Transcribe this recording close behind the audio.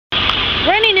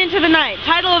Running into the night.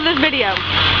 Title of this video.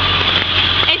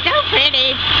 It's so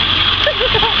pretty.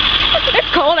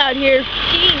 It's cold out here.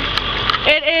 Jeez.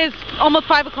 It is almost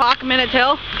 5 o'clock, a minute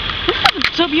till. This stuff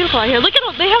is so beautiful out here. Look at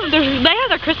all, they have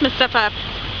their Christmas stuff up.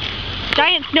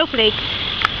 Giant snowflakes.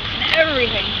 And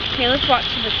everything. Okay, let's walk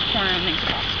to this corner and make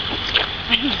it off.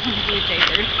 I don't want to be a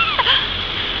jaybird.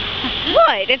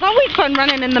 What? It's always fun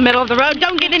running in the middle of the road.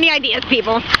 Don't get any ideas,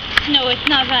 people. No, it's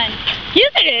not fun.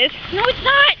 Yes, it is. No, it's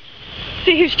not.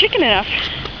 See who's chicken enough.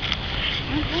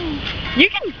 Okay. You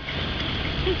can.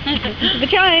 The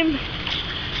chime.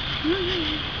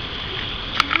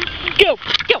 Go,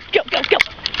 go, go, go, go.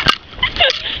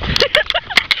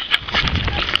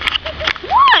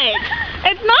 What?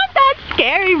 It's not that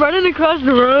scary running across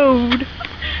the road.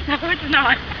 No, it's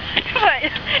not. But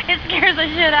it scares the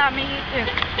shit out of me too.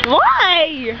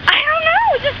 Why? I don't know.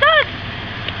 It just does.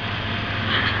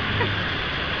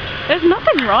 There's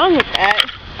nothing wrong with that.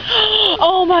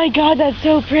 Oh my God, that's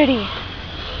so pretty.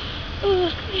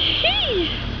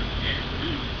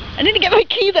 I need to get my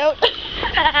keys out.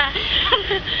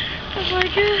 Oh my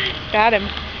God. Got him.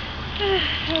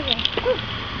 Okay.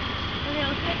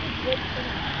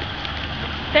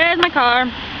 There's my car.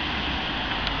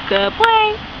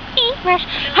 Subway.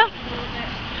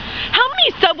 How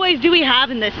many subways do we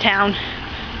have in this town?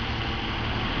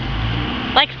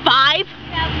 Like 5? We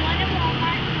have one at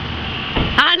Walmart.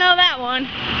 I know that one.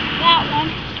 That one.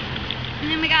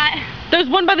 And then we got... There's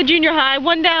one by the junior high,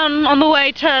 one down on the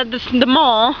way to the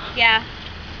mall. Yeah.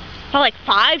 Probably like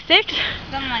 5, 6?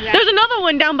 Something like that. There's another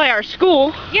one down by our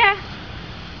school. Yeah.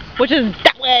 Which is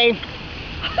that way.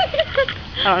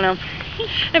 I don't know.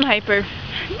 I'm hyper.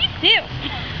 Me too.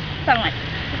 Something like that.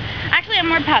 Actually, I'm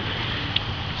more pumped.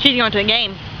 She's going to a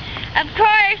game. Of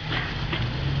course.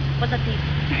 What's up, Steve?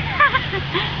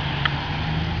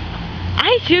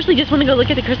 I seriously just want to go look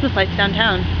at the Christmas lights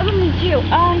downtown. Oh, me too.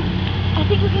 I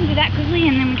think we can do that quickly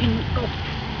and then we can go.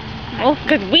 Well,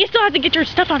 because we still have to get your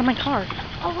stuff out of my car.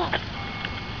 Oh, look.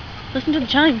 Listen to the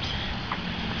chimes.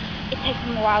 It takes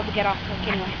them a while to get off work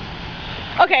anyway.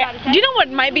 Okay, do you know what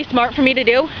might be smart for me to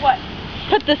do? What?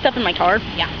 Put this stuff in my car.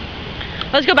 Yeah.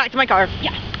 Let's go back to my car.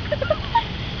 Yeah.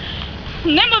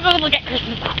 And then we'll go look at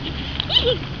Christmas lights.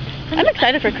 I'm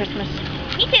excited for Christmas.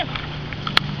 Me too.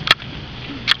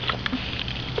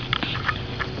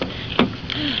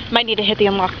 Might need to hit the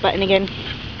unlock button again.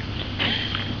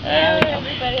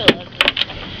 Everybody loves me.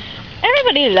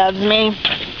 Everybody loves me.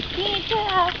 Me too.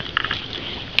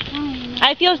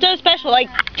 I feel so special. Like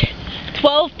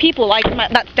 12 people liked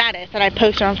that status that I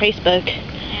posted on Facebook.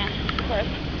 Yeah, of course.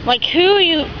 Like,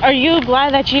 are you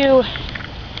glad that you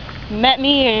met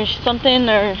me or something,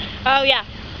 or? Oh yeah.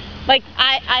 Like,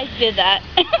 I did that.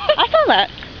 I saw that.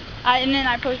 And then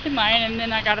I posted mine, and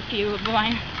then I got a few of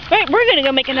mine. Right, we're gonna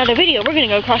go make another video. We're gonna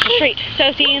go across the street.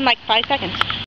 So see you in like 5 seconds.